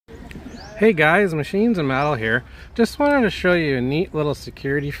Hey guys, Machines and Metal here. Just wanted to show you a neat little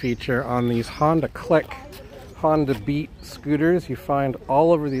security feature on these Honda Click, Honda Beat scooters you find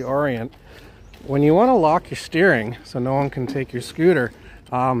all over the Orient. When you want to lock your steering so no one can take your scooter,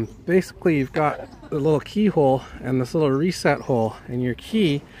 basically you've got the little keyhole and this little reset hole, and your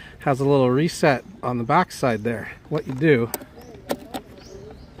key has a little reset on the back side there. What you do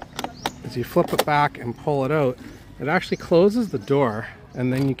is you flip it back and pull it out. It actually closes the door,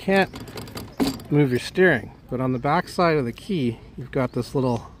 and then you can't move your steering. But on the back side of the key, you've got this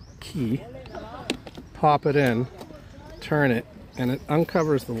little key. Pop it in, turn it, and it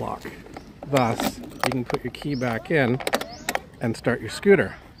uncovers the lock. Thus, you can put your key back in and start your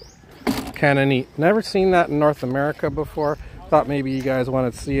scooter. Kinda neat. Never seen that in North America before. Thought maybe you guys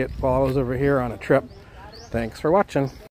wanted to see it while I was over here on a trip. Thanks for watching.